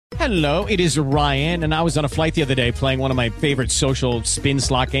Hello, it is Ryan, and I was on a flight the other day playing one of my favorite social spin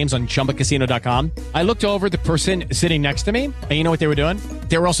slot games on ChumbaCasino.com. I looked over at the person sitting next to me, and you know what they were doing?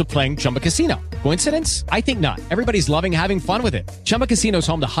 They were also playing Chumba Casino. Coincidence? I think not. Everybody's loving having fun with it. Chumba Casino is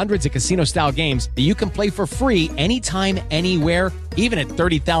home to hundreds of casino-style games that you can play for free anytime, anywhere, even at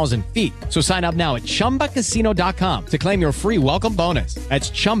 30,000 feet. So sign up now at ChumbaCasino.com to claim your free welcome bonus. That's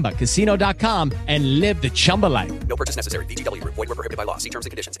ChumbaCasino.com and live the Chumba life. No purchase necessary. VGW. Void where prohibited by law. See terms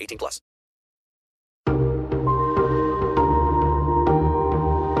and conditions. 18+.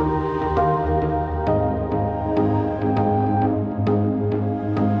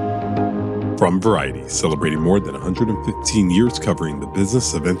 From Variety, celebrating more than 115 years covering the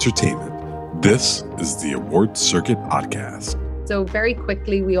business of entertainment, this is the Awards Circuit Podcast. So very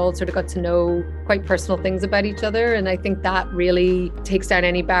quickly, we all sort of got to know quite personal things about each other. And I think that really takes down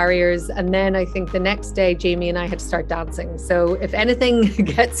any barriers. And then I think the next day, Jamie and I had to start dancing. So if anything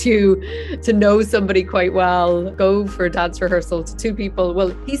gets you to know somebody quite well, go for a dance rehearsal to two people.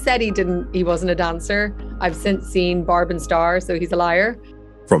 Well, he said he wasn't a dancer. I've since seen Barb and Star, so he's a liar.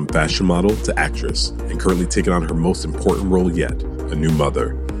 From fashion model to actress, and currently taking on her most important role yet, a new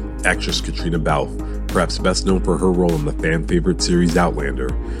mother. Actress Caitríona Balfe, perhaps best known for her role in the fan-favorite series Outlander,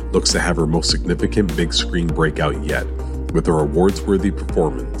 looks to have her most significant big screen breakout yet, with her awards-worthy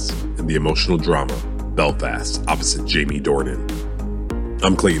performance in the emotional drama Belfast opposite Jamie Dornan.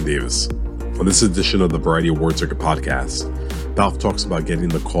 I'm Clayton Davis. On this edition of the Variety Awards Circuit Podcast, Balfe talks about getting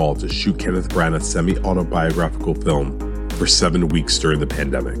the call to shoot Kenneth Branagh's semi-autobiographical film for 7 weeks during the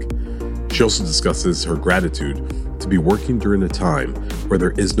pandemic. She also discusses her gratitude to be working during a time where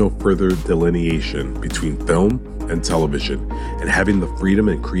there is no further delineation between film and television, and having the freedom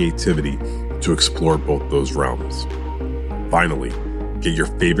and creativity to explore both those realms. Finally, get your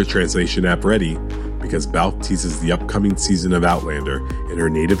favorite translation app ready, because Balfe teases the upcoming season of Outlander in her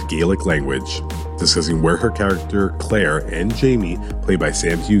native Gaelic language, discussing where her character Claire and Jamie, played by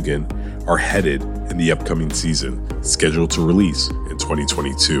Sam Hugan, are headed in the upcoming season, scheduled to release in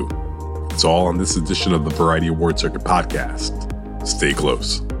 2022. It's all on this edition of the Variety Awards Circuit Podcast. Stay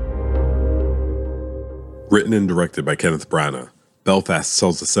close. Written and directed by Kenneth Branagh, Belfast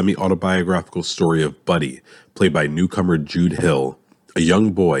tells the semi-autobiographical story of Buddy, played by newcomer Jude Hill, a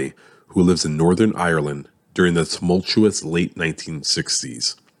young boy who lives in Northern Ireland during the tumultuous late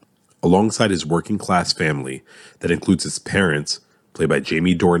 1960s. Alongside his working-class family that includes his parents, played by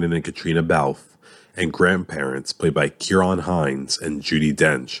Jamie Dornan and Caitríona Balfe, and grandparents, played by Ciarán Hinds and Judi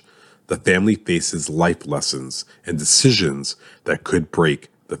Dench, the family faces life lessons and decisions that could break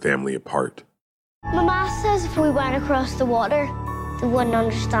the family apart. Mama says if we went across the water, they wouldn't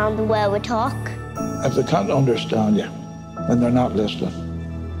understand the way we talk. If they can't understand you, then they're not listening.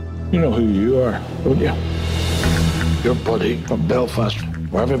 You know who you are, don't you? You're Buddy from Belfast,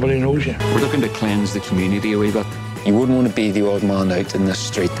 where everybody knows you. We're looking to cleanse the community a wee bit. You wouldn't want to be the old man out in the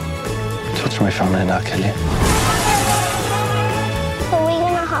street. Touch my family and I'll kill you. Are we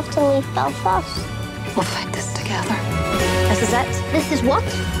gonna have to leave Belfast? We'll fight this together. This is it? This is what?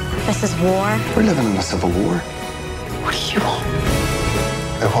 This is war. We're living in a civil war. What do you want?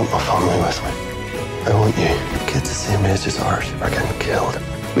 I want my family with me. I want you. Kids the same age as ours are getting killed.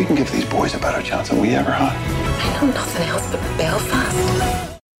 We can give these boys a better chance than we ever had. I know nothing else but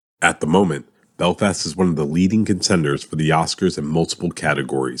Belfast. At the moment, Belfast is one of the leading contenders for the Oscars in multiple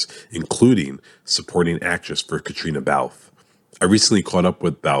categories, including supporting actress for Caitríona Balfe. I recently caught up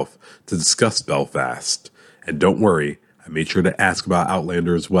with Balfe to discuss Belfast, and don't worry, I made sure to ask about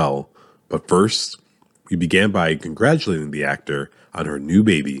Outlander as well. But first, we began by congratulating the actor on her new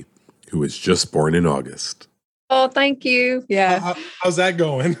baby, who was just born in August. Oh, thank you. Yeah. How's that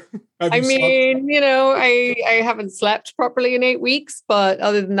going? I mean, you know, I haven't slept properly in 8 weeks, but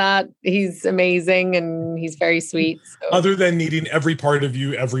other than that, he's amazing and he's very sweet. So. Other than needing every part of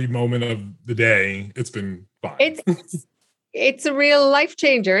you every moment of the day, it's been fine. It's a real life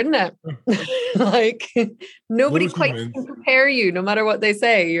changer, isn't it? Like nobody quite can prepare you, no matter what they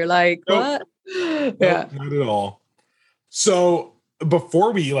say. You're like, nope. What? Yeah, not at all. So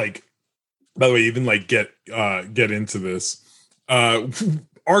before we by the way, even get into this,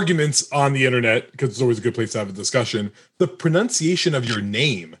 arguments on the internet, because it's always a good place to have a discussion. The pronunciation of your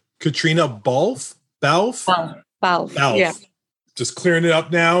name, Caitríona Balfe. Yeah. Just clearing it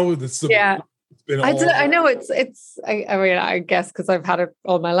up now. Yeah. I know I mean, I guess because I've had it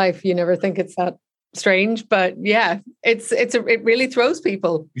all my life, you never think it's that strange, but yeah, it really throws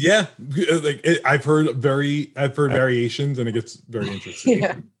people. Yeah. I've heard variations and it gets very interesting.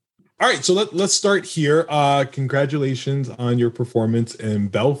 Yeah. All right. So let's start here. Congratulations on your performance in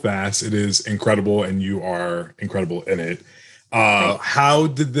Belfast. It is incredible and you are incredible in it. How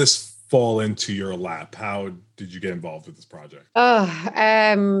did this fall into your lap? How did you get involved with this project?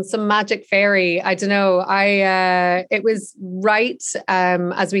 Some magic fairy. I don't know. It was right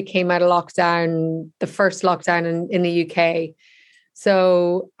as we came out of lockdown, the first lockdown in the UK.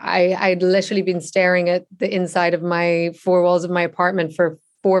 So I'd literally been staring at the inside of my four walls of my apartment for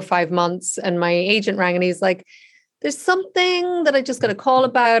 4 or 5 months. And my agent rang and he's like, there's something that I just got a call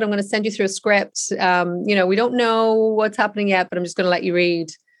about. I'm going to send you through a script. We don't know what's happening yet, but I'm just going to let you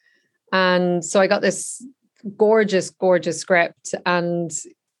read. And so I got this gorgeous, gorgeous script. And,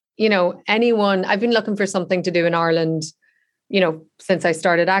 I've been looking for something to do in Ireland, since I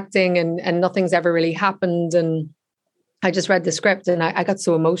started acting and nothing's ever really happened. And I just read the script and I got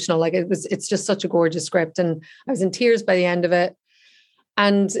so emotional. Like it's just such a gorgeous script. And I was in tears by the end of it.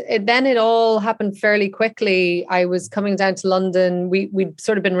 And then it all happened fairly quickly. I was coming down to London. We'd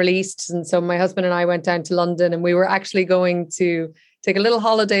sort of been released. And so my husband and I went down to London and we were actually going to take a little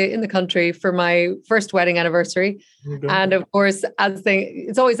holiday in the country for my first wedding anniversary. Okay. And of course,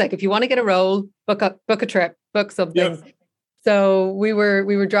 it's always like, if you want to get a role, book a trip, book something. Yep. So we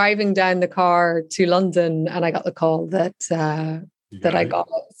were driving down the car to London and I got the call that I got.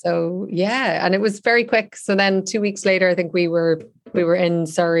 So yeah, and it was very quick. So then 2 weeks later, I think we were in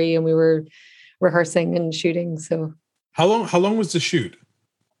Surrey and we were rehearsing and shooting. So how long was the shoot?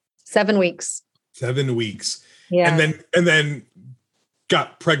 7 weeks. 7 weeks. Yeah. And then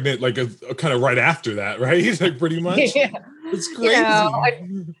got pregnant like a kind of right after that, right? Like pretty much. Yeah. It's crazy. I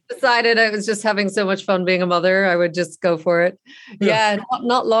decided I was just having so much fun being a mother. I would just go for it. Yeah.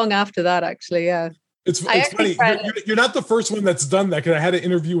 Not long after that, actually. Yeah. It's funny. You're not the first one that's done that, because I had an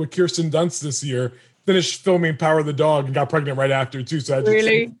interview with Kirsten Dunst this year, finished filming Power of the Dog and got pregnant right after too. So that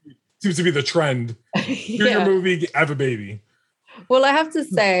really seems to be the trend. Do your movie, have a baby. Well, I have to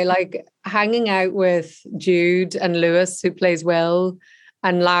say, like hanging out with Jude and Lewis, who plays Will,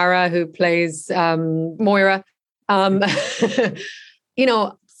 and Lara, who plays Moira, I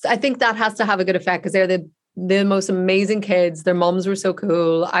think that has to have a good effect because they're the most amazing kids. Their moms were so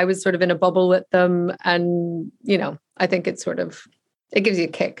cool. I was sort of in a bubble with them. And, I think it gives you a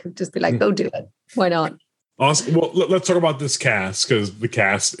kick. Just be like, go do it. Why not? Awesome. Well, let's talk about this cast, because the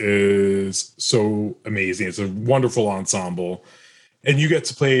cast is so amazing. It's a wonderful ensemble. And you get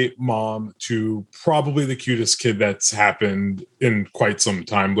to play mom to probably the cutest kid that's happened in quite some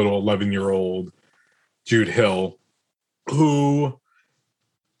time, little 11-year-old Jude Hill, who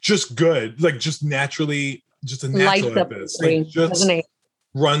just good, like just naturally, just a natural at this. Like just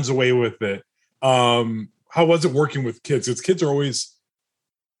runs away with it. How was it working with kids? Because kids are always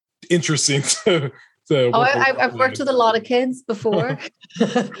interesting to I've worked with a lot of kids before.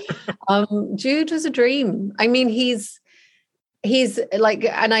 Jude was a dream. I mean, he's like,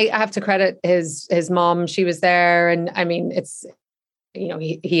 and I have to credit his mom. She was there. And I mean, it's,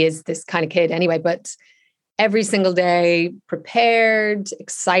 he is this kind of kid anyway, but every single day prepared,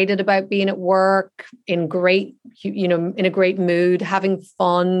 excited about being at work, in a great mood, having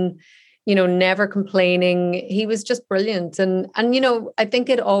fun, never complaining. He was just brilliant. And I think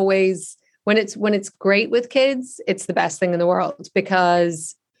it always, when it's great with kids, it's the best thing in the world,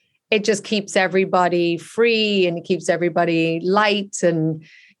 because it just keeps everybody free and it keeps everybody light. And,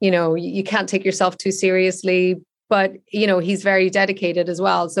 you can't take yourself too seriously, but, he's very dedicated as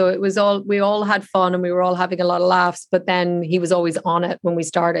well. So we all had fun and we were all having a lot of laughs, but then he was always on it when we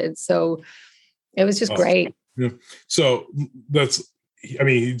started. So it was just great. Yeah. So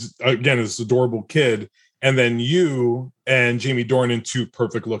he's, again, this adorable kid. And then you and Jamie Dornan, two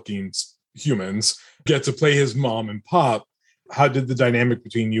perfect looking humans, get to play his mom and pop. How did the dynamic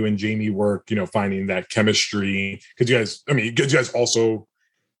between you and Jamie work, finding that chemistry? Because you guys also,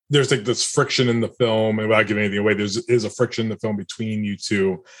 there's like this friction in the film, and without giving anything away, is a friction in the film between you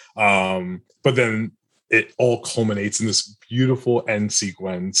two. But then it all culminates in this beautiful end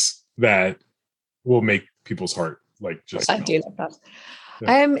sequence that will make people's heart like just. I do love that.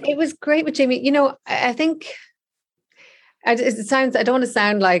 Yeah. It was great with Jamie. I think it sounds, I don't want to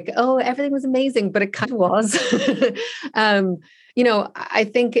sound like, oh, everything was amazing, but it kind of was. I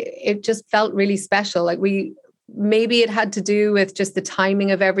think it just felt really special. Like maybe it had to do with just the timing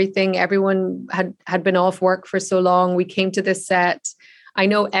of everything. Everyone had been off work for so long. We came to this set. I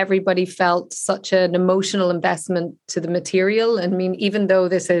know everybody felt such an emotional investment to the material. I mean, even though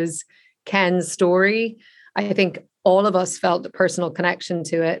this is Ken's story, I think all of us felt a personal connection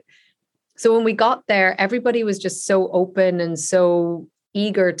to it. So when we got there, everybody was just so open and so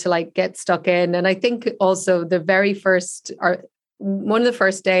eager to like get stuck in. And I think also one of the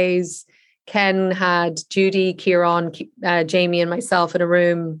first days, Ken had Judy, Kieran, Jamie and myself in a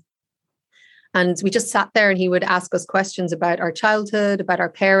room. And we just sat there and he would ask us questions about our childhood, about our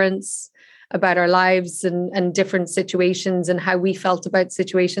parents, about our lives and different situations and how we felt about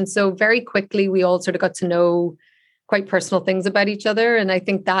situations. So very quickly, we all sort of got to know quite personal things about each other. And I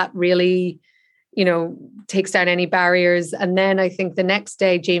think that really, takes down any barriers. And then I think the next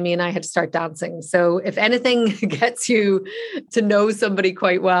day, Jamie and I had to start dancing. So if anything gets you to know somebody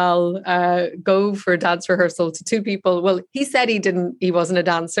quite well, go for a dance rehearsal to two people. Well, he said he wasn't a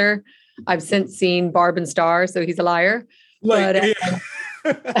dancer. I've since seen Barb and Star, so he's a liar. But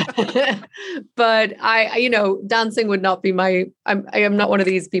dancing would not be I am not one of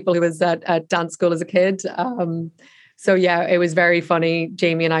these people who was at dance school as a kid. So yeah, it was very funny,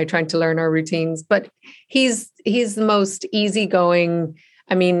 Jamie and I trying to learn our routines, but he's the most easygoing.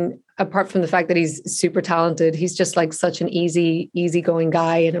 I mean, apart from the fact that he's super talented, he's just like such an easygoing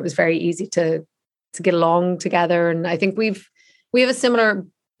guy. And it was very easy to get along together. And I think we have a similar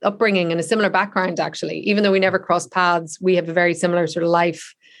upbringing and a similar background, actually, even though we never crossed paths, we have a very similar sort of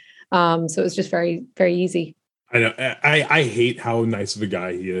life. So it was just very, very easy. I know. I hate how nice of a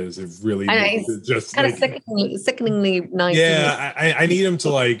guy he is. It really is just kind of sickeningly nice. Yeah, I need him to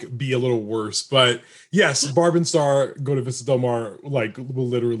like be a little worse. But yes, Barb and Star Go to Vista Del Mar will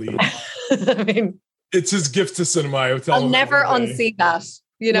literally. I mean, it's his gift to cinema. I'll never unsee that.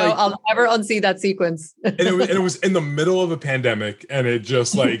 I'll never unsee that sequence. and it was in the middle of a pandemic, and it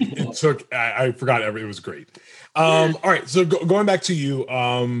just it took. I forgot everything. It was great. All right, so going back to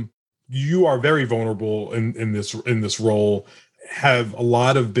you. You are very vulnerable in this role, have a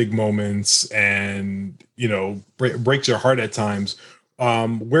lot of big moments, and breaks your heart at times.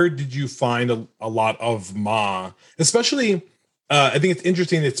 Where did you find a lot of Ma? Especially, I think it's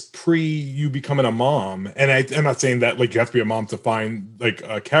interesting. It's pre you becoming a mom, and I'm not saying that you have to be a mom to find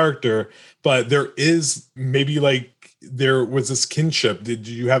a character, but there is maybe there was this kinship. Did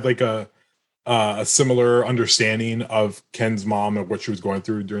you have a similar understanding of Ken's mom and what she was going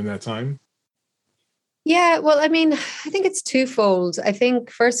through during that time? Yeah, well, I mean, I think it's twofold. I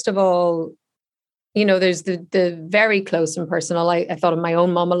think, first of all, there's the very close and personal. I thought of my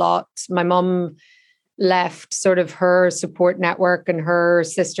own mom a lot. My mom left sort of her support network and her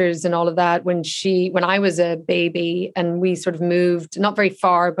sisters and all of that when I was a baby, and we sort of moved not very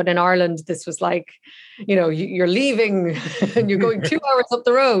far, but in Ireland, this was you're leaving and you're going 2 hours up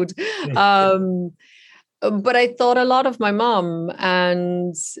the road. But I thought a lot of my mom,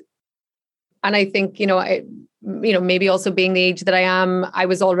 and I think, maybe also being the age that I am, I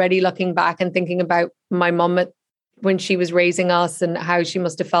was already looking back and thinking about my mom when she was raising us and how she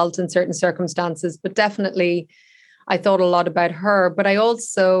must have felt in certain circumstances. But definitely, I thought a lot about her. But I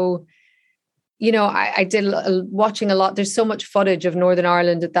also, I did watching a lot. There's so much footage of Northern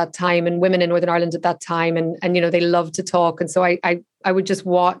Ireland at that time and women in Northern Ireland at that time. And they love to talk. And so I would just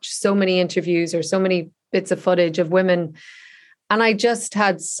watch so many interviews or so many bits of footage of women. And I just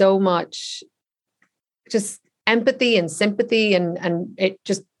had so much just empathy and sympathy. And it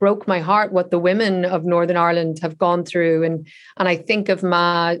just broke my heart what the women of Northern Ireland have gone through. And I think of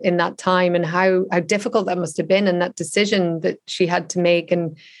Ma in that time and how difficult that must have been, and that decision that she had to make.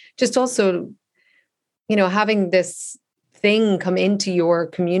 And just also, having this thing come into your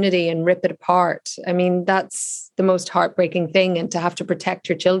community and rip it apart. I mean, that's the most heartbreaking thing, and to have to protect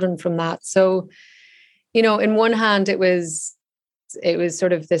your children from that. So, in one hand, it was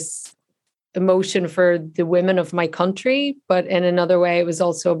sort of this emotion for the women of my country, but in another way, it was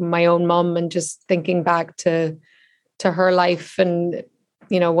also my own mom, and just thinking back to her life and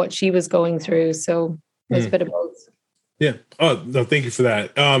what she was going through. So it was a bit of both. Yeah. Oh no, thank you for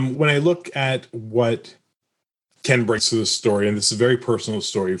that. When I look at what Ken brings to the story, and this is a very personal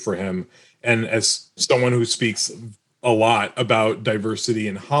story for him, and as someone who speaks a lot about diversity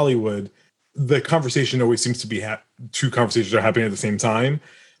in Hollywood, the conversation always seems to be two conversations are happening at the same time.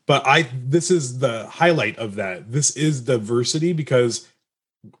 But this is the highlight of that. This is diversity, because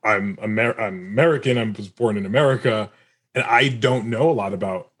I'm American. I was born in America, and I don't know a lot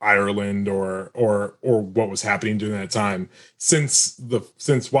about Ireland or what was happening during that time. Since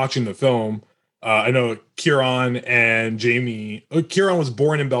watching the film, I know Kieran and Jamie. Kieran was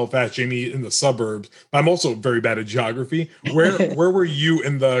born in Belfast, Jamie in the suburbs. But I'm also very bad at geography. Where were you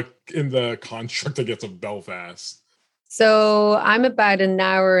in the construct, I guess, of Belfast? So I'm about an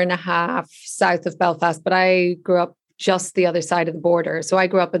hour and a half south of Belfast, but I grew up just the other side of the border. So I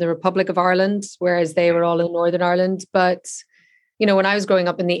grew up in the Republic of Ireland, whereas they were all in Northern Ireland. But, when I was growing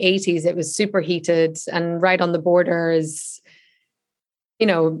up in the 80s, it was super heated, and right on the border is,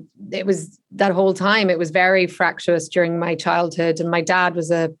 it was that whole time, it was very fractious during my childhood. And my dad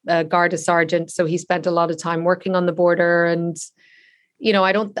was a Garda sergeant. So he spent a lot of time working on the border, and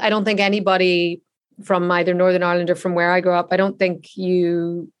I don't think anybody from either Northern Ireland or from where I grew up, I don't think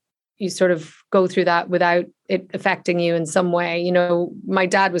you sort of go through that without it affecting you in some way. My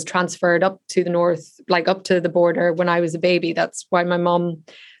dad was transferred up to the north, like up to the border when I was a baby. That's why my mom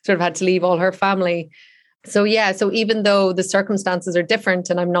sort of had to leave all her family. So yeah, so even though the circumstances are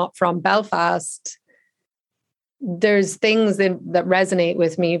different and I'm not from Belfast, there's things that resonate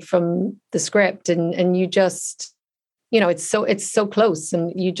with me from the script, and you just, it's so close,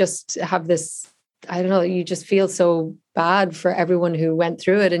 and you just have this, I don't know, you just feel so bad for everyone who went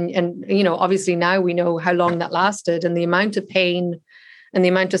through it. And obviously now we know how long that lasted, and the amount of pain and the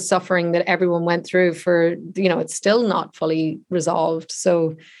amount of suffering that everyone went through for, it's still not fully resolved.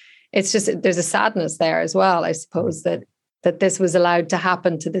 So it's just, there's a sadness there as well, I suppose, that this was allowed to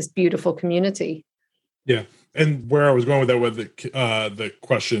happen to this beautiful community. Yeah. And where I was going with that, with the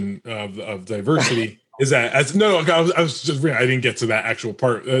question of diversity, is that I was just reading, I didn't get to that actual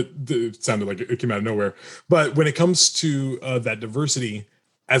part. It sounded like it came out of nowhere. But when it comes to that diversity,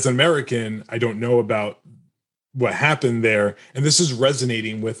 as an American, I don't know about what happened there, and this is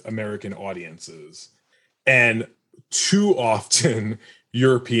resonating with American audiences. And too often,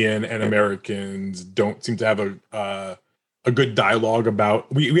 European and Americans don't seem to have a good dialogue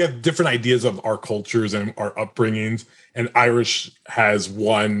about. We have different ideas of our cultures and our upbringings, and Irish has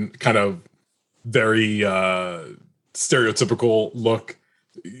one kind of very stereotypical look,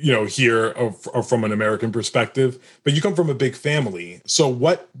 here from an American perspective, but you come from a big family. So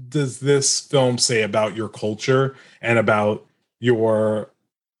what does this film say about your culture and about your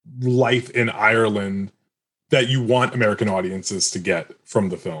life in Ireland that you want American audiences to get from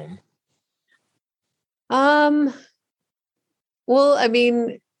the film? Well, I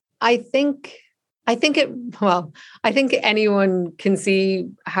mean, I think anyone can see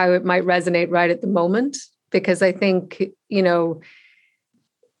how it might resonate right at the moment, because I think,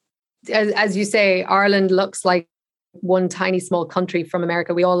 as you say, Ireland looks like one tiny small country from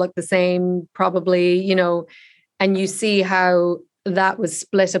America. We all look the same, probably, and you see how that was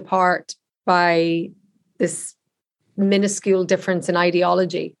split apart by this minuscule difference in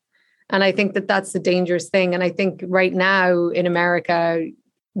ideology. And I think that that's the dangerous thing. And I think right now in America,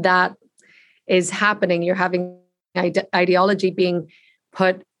 that is happening. You're having ideology being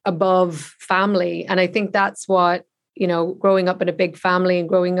put above family. And I think that's what, growing up in a big family and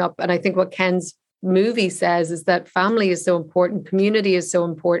growing up, and I think what Ken's movie says is that family is so important, community is so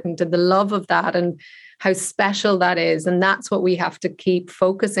important, and the love of that and how special that is. And that's what we have to keep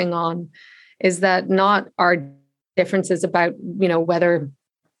focusing on, is that not our differences about, whether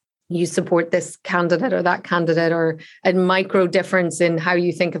you support this candidate or that candidate, or a micro difference in how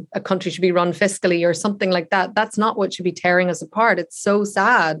you think a country should be run fiscally or something like that. That's not what should be tearing us apart. It's so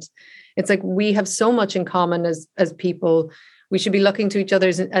sad. It's like we have so much in common as people. We should be looking to each other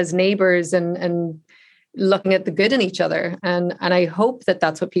as neighbors and looking at the good in each other. And I hope that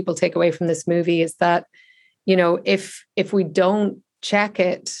that's what people take away from this movie, is that, if we don't check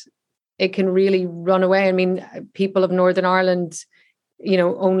it, it can really run away. I mean, people of Northern Ireland,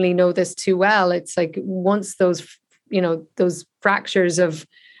 only know this too well. It's like once those fractures have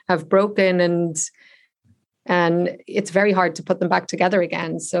broken, and it's very hard to put them back together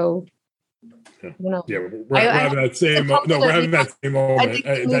again. So, we're having that same moment.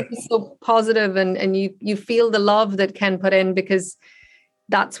 I think it's so positive, and you feel the love that Ken put in, because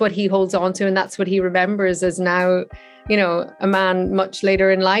that's what he holds on to, and that's what he remembers as now, a man much later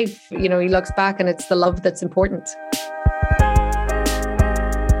in life. He looks back, and it's the love that's important.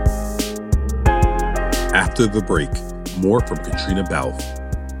 After the break, more from Caitríona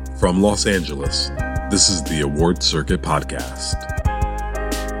Balfe. From Los Angeles, this is the Award Circuit Podcast.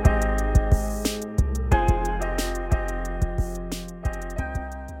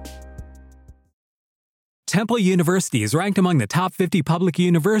 Temple University is ranked among the top 50 public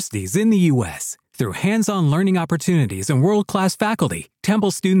universities in the U.S. Through hands-on learning opportunities and world-class faculty,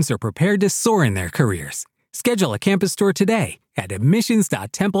 Temple students are prepared to soar in their careers. Schedule a campus tour today at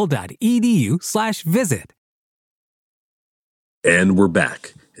admissions.temple.edu/visit. And we're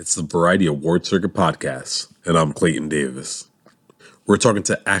back. It's the Variety Award Circuit Podcast, and I'm Clayton Davis. We're talking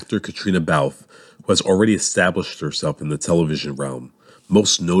to actor Caitríona Balfe, who has already established herself in the television realm,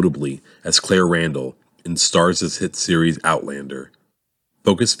 most notably as Claire Randall in Starz' hit series Outlander.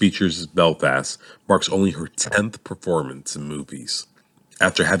 Focus Features' Belfast marks only her 10th performance in movies.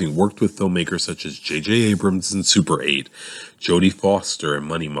 After having worked with filmmakers such as J.J. Abrams in Super 8, Jodie Foster in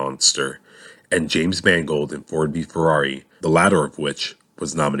Money Monster, and James Mangold in Ford v Ferrari, the latter of which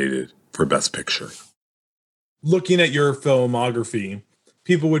was nominated for Best Picture. Looking at your filmography,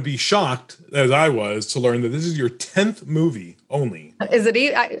 people would be shocked, as I was, to learn that this is your 10th movie only. Is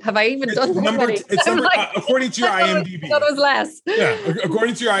it? Have I even done that many? It's number, according to your IMDb. I thought it was less. Yeah,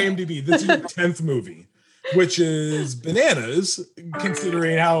 according to your IMDb, this is your 10th movie, which is bananas,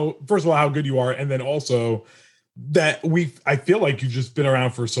 considering how, first of all, how good you are, and then also that I feel like you've just been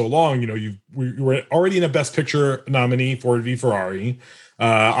around for so long. You know, you were already in a Best Picture nominee, Ford v Ferrari,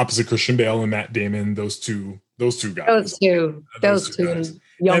 opposite Christian Bale and Matt Damon. Those two guys. Those two guys.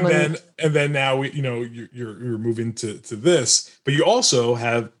 And then now you're moving to this, but you also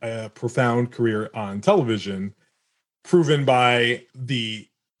have a profound career on television, proven by the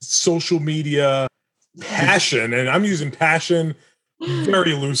social media passion, and I'm using passion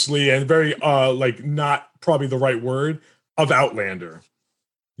very loosely and very not probably the right word, of Outlander.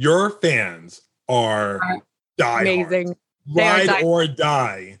 Your fans are die amazing. Ride or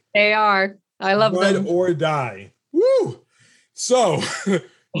die. They are. I love them. Ride or die. Woo! So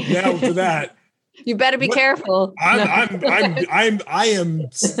now to that. You better be careful. I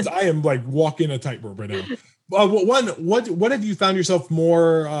am like walking a tightrope right now. What have you found yourself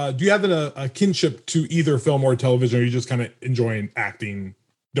more? Do you have a kinship to either film or television, or are you just kind of enjoying acting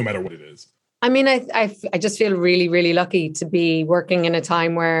no matter what it is? I mean, I just feel really, really lucky to be working in a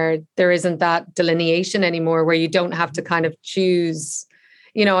time where there isn't that delineation anymore, where you don't have to kind of choose.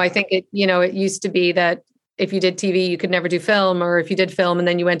 You know, I think it used to be that if you did TV, you could never do film, or if you did film and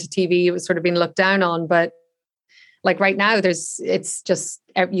then you went to TV, it was sort of being looked down on. But like right now, it's just,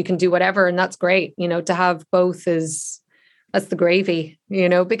 you can do whatever, and that's great. You know, to have both that's the gravy, you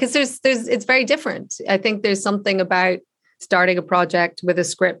know, because it's very different. I think there's something about starting a project with a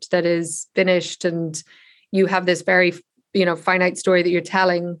script that is finished, and you have this very, finite story that you're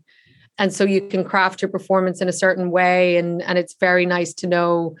telling. And so you can craft your performance in a certain way. And it's very nice to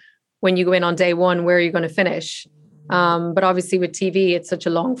know when you go in on day one, where you're going to finish. But obviously with TV, it's such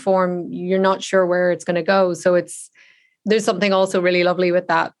a long form, you're not sure where it's going to go. So there's something also really lovely with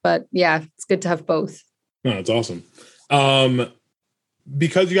that. But yeah, it's good to have both. No, it's awesome.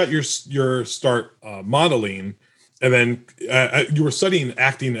 Because you got your start modeling, and then you were studying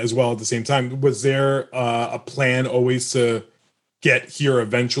acting as well at the same time. Was there a plan always to get here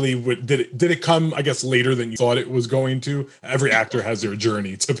eventually? Did it come, I guess, later than you thought it was going to? Every actor has their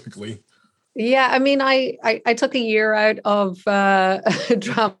journey, typically. Yeah, I mean, I took a year out of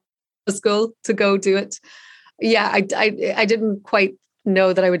drama school to go do it. Yeah, I didn't quite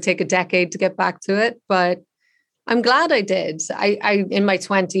know that I would take a decade to get back to it, but I'm glad I did. I in my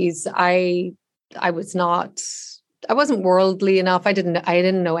 20s, I wasn't worldly enough. I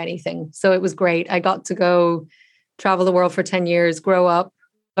didn't know anything. So it was great. I got to go travel the world for 10 years, grow up,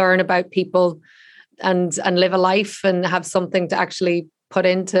 learn about people, and live a life and have something to actually put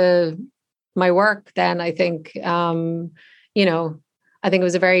into my work. Then I think, I think it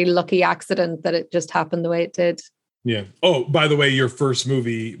was a very lucky accident that it just happened the way it did. Yeah. Oh, by the way, your first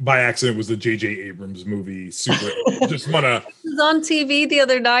movie by accident was the J.J. Abrams movie. Super. Just wanna. It was on TV the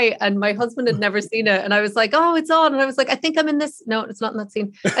other night, and my husband had never seen it, and I was like, "Oh, it's on," and I was like, "I think I'm in this." No, it's not in that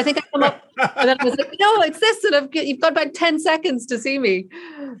scene. I think I come up, and then I was like, "No, it's this," and you've got about 10 seconds to see me.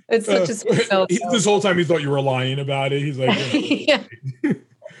 It's such a sweet film. This whole time he thought you were lying about it. He's like, yeah.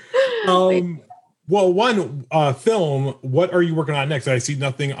 Well, one film, what are you working on next? I see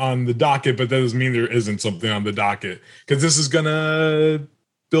nothing on the docket, but that doesn't mean there isn't something on the docket, because this is going to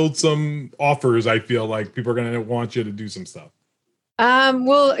build some offers. I feel like people are going to want you to do some stuff.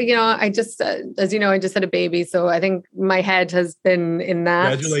 Well, I just, as you know, I just had a baby. So I think my head has been in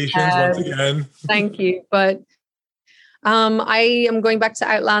that. Congratulations once again. Thank you. But I am going back to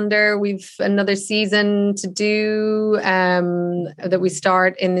Outlander. We've another season to do that we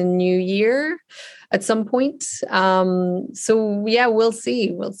start in the new year at some point. So yeah, we'll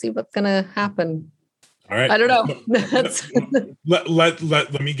see. We'll see what's going to happen. All right. I don't know.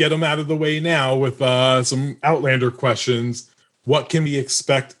 let me get them out of the way now with some Outlander questions. What can we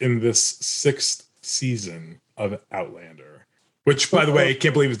expect in this 6th season of Outlander? Which, by the way, I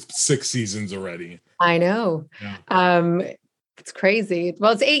can't believe it's 6 seasons already. I know. Yeah. It's crazy.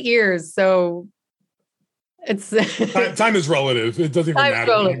 Well, it's 8 years, so it's time is relative. It doesn't even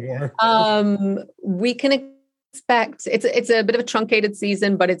matter anymore. We can expect it's a bit of a truncated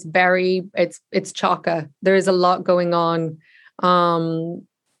season, but it's chocker. There is a lot going on.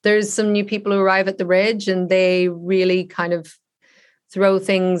 There's some new people who arrive at the Ridge, and they really kind of throw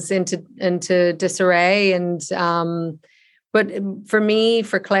things into disarray. And but for me,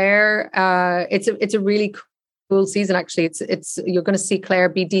 for Claire, it's a really cool season. Actually, it's you're going to see Claire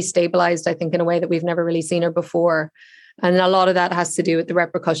be destabilized, I think, in a way that we've never really seen her before. And a lot of that has to do with the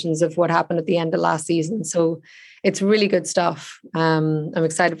repercussions of what happened at the end of last season. So it's really good stuff. I'm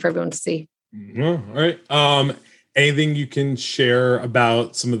excited for everyone to see. Mm-hmm. All right. Anything you can share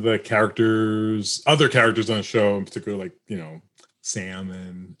about some of the other characters on the show, in particular, like, Sam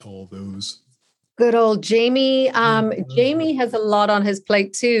and all those? Good old Jamie. Jamie has a lot on his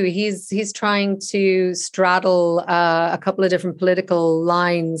plate too. He's trying to straddle a couple of different political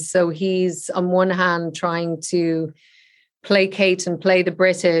lines. So he's on one hand trying to placate and play the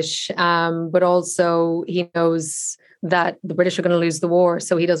British, but also he knows that the British are going to lose the war,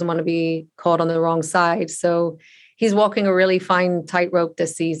 so he doesn't want to be caught on the wrong side. So he's walking a really fine tightrope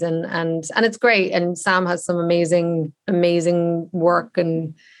this season, and it's great. And Sam has some amazing work,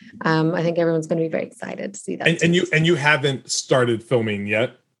 and I think everyone's going to be very excited to see that. And you haven't started filming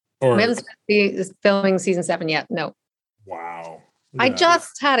yet, or we haven't started filming season 7 yet. No. Wow. I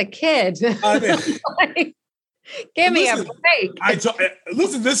just had a kid. Give me a break.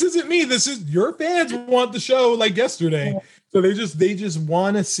 Listen, this isn't me. This is your fans want the show like yesterday. So they just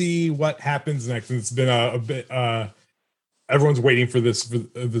want to see what happens next. And it's been a bit everyone's waiting for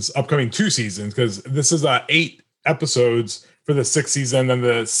this upcoming 2 seasons, because this is 8 episodes for the 6th season, and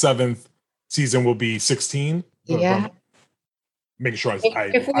the 7th season will be 16. Yeah. Making sure I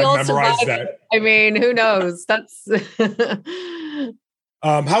memorized that. I mean, who knows? That's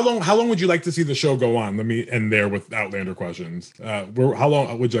How long would you like to see the show go on? Let me end there with Outlander questions. How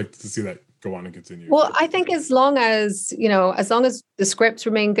long would you like to see that go on and continue? Well, I think as long as the scripts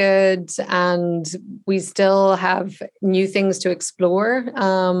remain good and we still have new things to explore,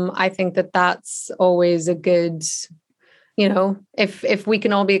 I think that's always a good, if we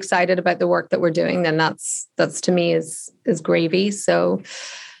can all be excited about the work that we're doing, then that's to me is gravy. So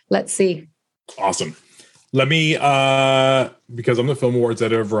let's see. Awesome. Let me, because I'm the Film Awards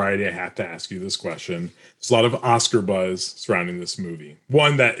editor of Variety, I have to ask you this question. There's a lot of Oscar buzz surrounding this movie.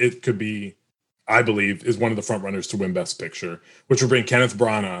 One that it could be, I believe, is one of the front runners to win Best Picture, which will bring Kenneth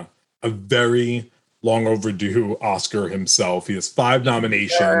Branagh a very long overdue Oscar himself. He has 5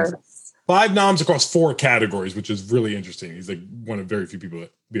 nominations, Sure. 5 noms across 4 categories, which is really interesting. He's like one of very few people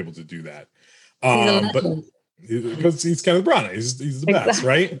that be able to do that. But because he's Kenneth Branagh, he's the best,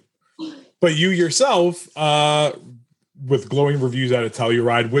 right? But you yourself, with glowing reviews out of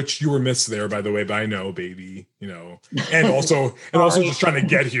Telluride, which you were missed there, by the way, but I know, baby, and also just trying to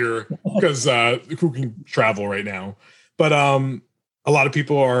get here because who can travel right now? But a lot of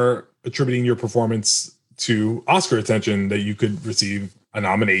people are attributing your performance to Oscar attention, that you could receive a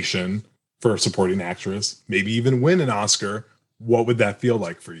nomination for supporting actress, maybe even win an Oscar. What would that feel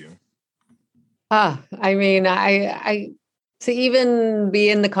like for you? I mean, I to even be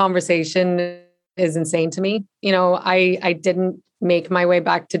in the conversation is insane to me. I didn't make my way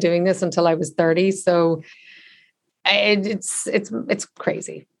back to doing this until I was 30. So it's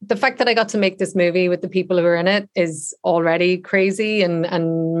crazy. The fact that I got to make this movie with the people who are in it is already crazy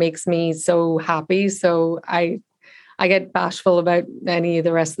and makes me so happy. So I get bashful about any of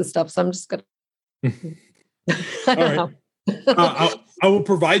the rest of the stuff. So I'm just gonna I don't know. I will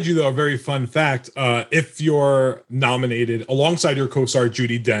provide you, though, a very fun fact. If you're nominated alongside your co-star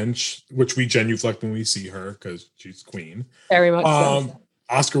Judi Dench, which we genuflect when we see her because she's queen. Very much so.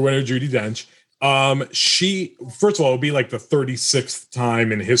 Oscar winner Judi Dench. She, first of all, it'll be like the 36th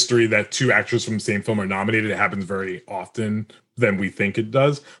time in history that 2 actors from the same film are nominated. It happens very often than we think it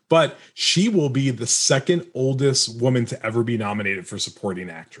does. But she will be the 2nd oldest woman to ever be nominated for supporting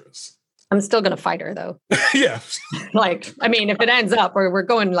actress. I'm still going to fight her, though. Yeah. I mean, if it ends up where we're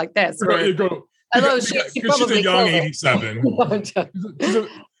going like this. Although she's a young 87.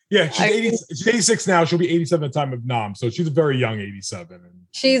 She's 86 now. She'll be 87 at the time of nom. So she's a very young 87.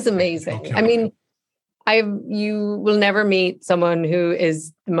 She's amazing. Okay. I mean, you will never meet someone who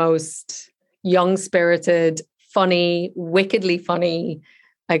is the most young-spirited, funny, wickedly funny,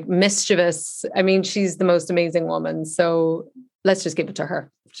 like mischievous. I mean, she's the most amazing woman. So let's just give it to her.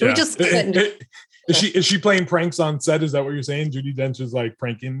 Should we just is she playing pranks on set? Is that what you're saying? Judi Dench is like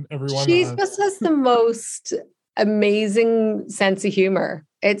pranking everyone? She just has the most amazing sense of humor.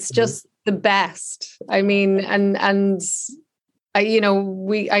 It's just the best. I mean, and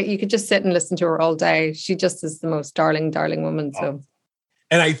you could just sit and listen to her all day. She just is the most darling woman. So,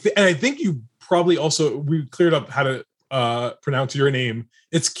 and I think you probably also, we cleared up how to pronounce your name.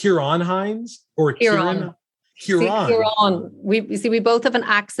 It's Ciarán Hinds or Ciarán. Ciarán. We both have an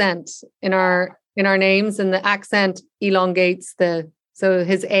accent in our names, and the accent elongates so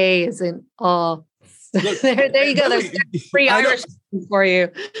his A is in oh. there you go. There's 3 Irish for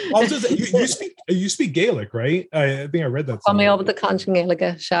you. Also, you speak Gaelic, right? I think I read that.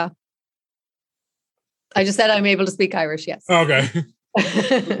 Gaeilge, sha. I just said I'm able to speak Irish. Yes. Okay.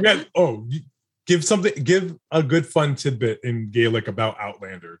 Yeah. Oh, give a good fun tidbit in Gaelic about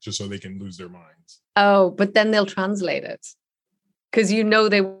Outlander, just so they can lose their minds. Oh, but then they'll translate it because they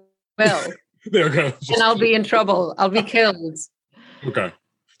will. Okay. And I'll be in trouble. I'll be killed. Okay.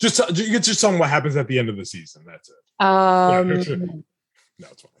 Just tell them what happens at the end of the season. That's it. No,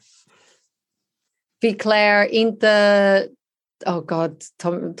 it's fine. Bhí Claire inta, oh God,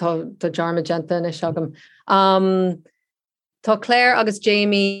 tá Jarma Genta na shogam. Tá Claire agus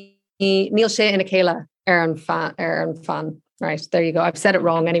Jamie níl sé ina chéile an fan. Right, there you go. I've said it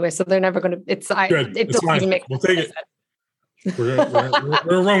wrong anyway, so they're never going to. It doesn't even make. We'll take it.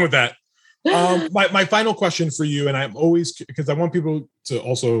 We're wrong with that. My final question for you, and I'm always, because I want people to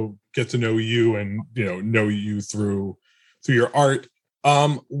also get to know you and know you through your art.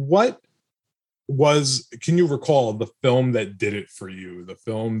 What can you recall the film that did it for you? The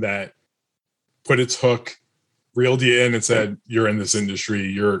film that put its hook, reeled you in, and said, "You're in this industry.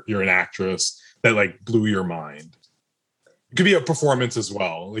 You're an actress." That like blew your mind. It could be a performance as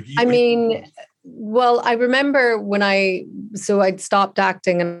well. I remember when I'd stopped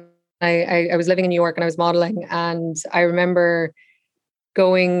acting and I was living in New York and I was modeling, and I remember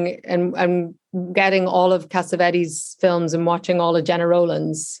going and getting all of Cassavetes' films and watching all of Jenna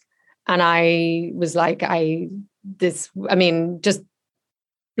Rowland's, and I was like, just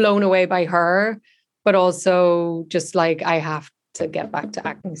blown away by her, but also just like, I have to get back to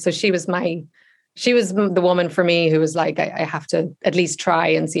acting. So she was the woman for me who was like, I have to at least try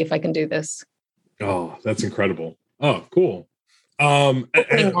and see if I can do this. Oh, that's incredible. Oh, cool. And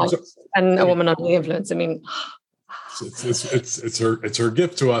a woman under the influence. I mean, it's her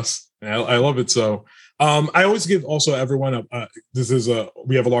gift to us. I love it. So I always give also everyone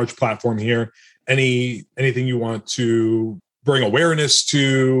we have a large platform here. Anything you want to bring awareness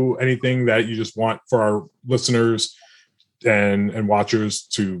to, anything that you just want for our listeners and watchers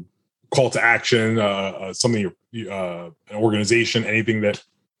to call to action, something an organization, anything that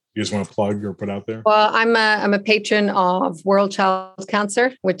you just want to plug or put out there? Well, I'm a patron of World Child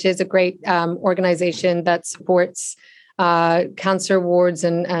Cancer, which is a great organization that supports cancer wards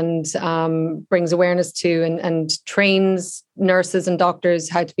and brings awareness to and trains nurses and doctors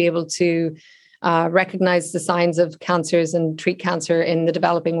how to be able to recognize the signs of cancers and treat cancer in the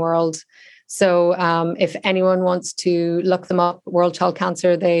developing world. So if anyone wants to look them up, World Child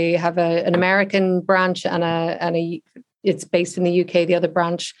Cancer, they have an American branch and it's based in the UK, the other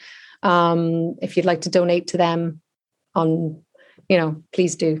branch. If you'd like to donate to them,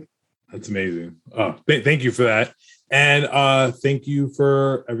 please do. That's amazing. Thank you for that. And thank you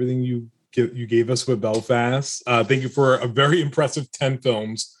for everything you gave us with Belfast. Thank you for a very impressive 10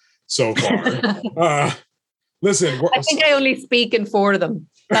 films so far. Listen, I think I only speak in 4 of them.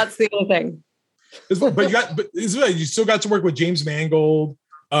 That's the other thing. But you still got to work with James Mangold,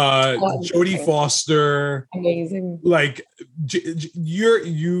 Jodie Foster. Amazing. Like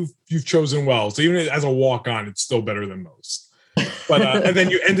you've chosen well. So even as a walk-on, it's still better than most. But and then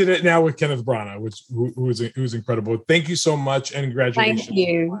you ended it now with Kenneth Branagh, who's incredible. Thank you so much, and congratulations.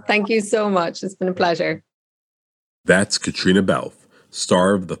 Thank you so much. It's been a pleasure. That's Caitríona Balfe,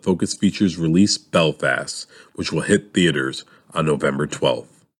 star of the Focus Features release Belfast, which will hit theaters on November 12th.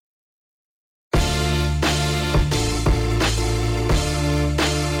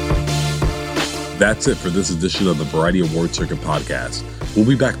 That's it for this edition of the Variety Award Circuit podcast. We'll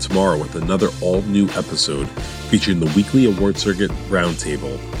be back tomorrow with another all-new episode featuring the weekly Award Circuit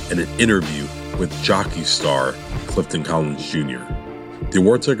Roundtable and an interview with jockey star Clifton Collins Jr. The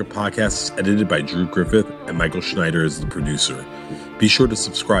Award Circuit podcast is edited by Drew Griffith and Michael Schneider is the producer. Be sure to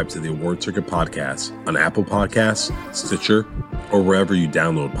subscribe to the Award Circuit podcast on Apple Podcasts, Stitcher, or wherever you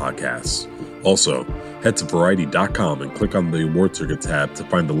download podcasts. Also, head to Variety.com and click on the Award Circuit tab to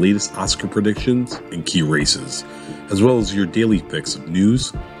find the latest Oscar predictions and key races, as well as your daily fix of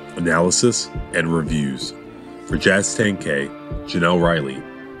news, analysis, and reviews. For Jazz 10K, Janelle Riley,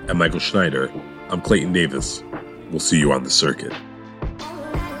 and Michael Schneider, I'm Clayton Davis. We'll see you on the circuit.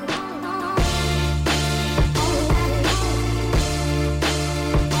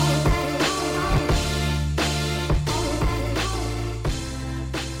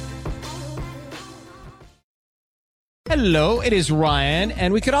 Hello, it is Ryan,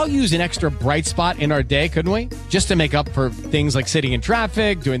 and we could all use an extra bright spot in our day, couldn't we? Just to make up for things like sitting in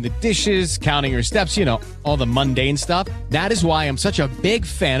traffic, doing the dishes, counting your steps, all the mundane stuff. That is why I'm such a big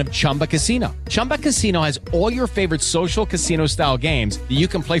fan of Chumba Casino. Chumba Casino has all your favorite social casino-style games that you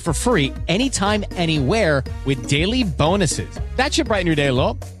can play for free anytime, anywhere with daily bonuses. That should brighten your day a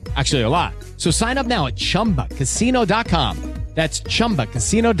little. Actually, a lot. So sign up now at ChumbaCasino.com. That's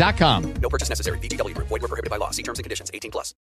ChumbaCasino.com. No purchase necessary. VGW Group. Void where prohibited by law. See terms and conditions. 18+.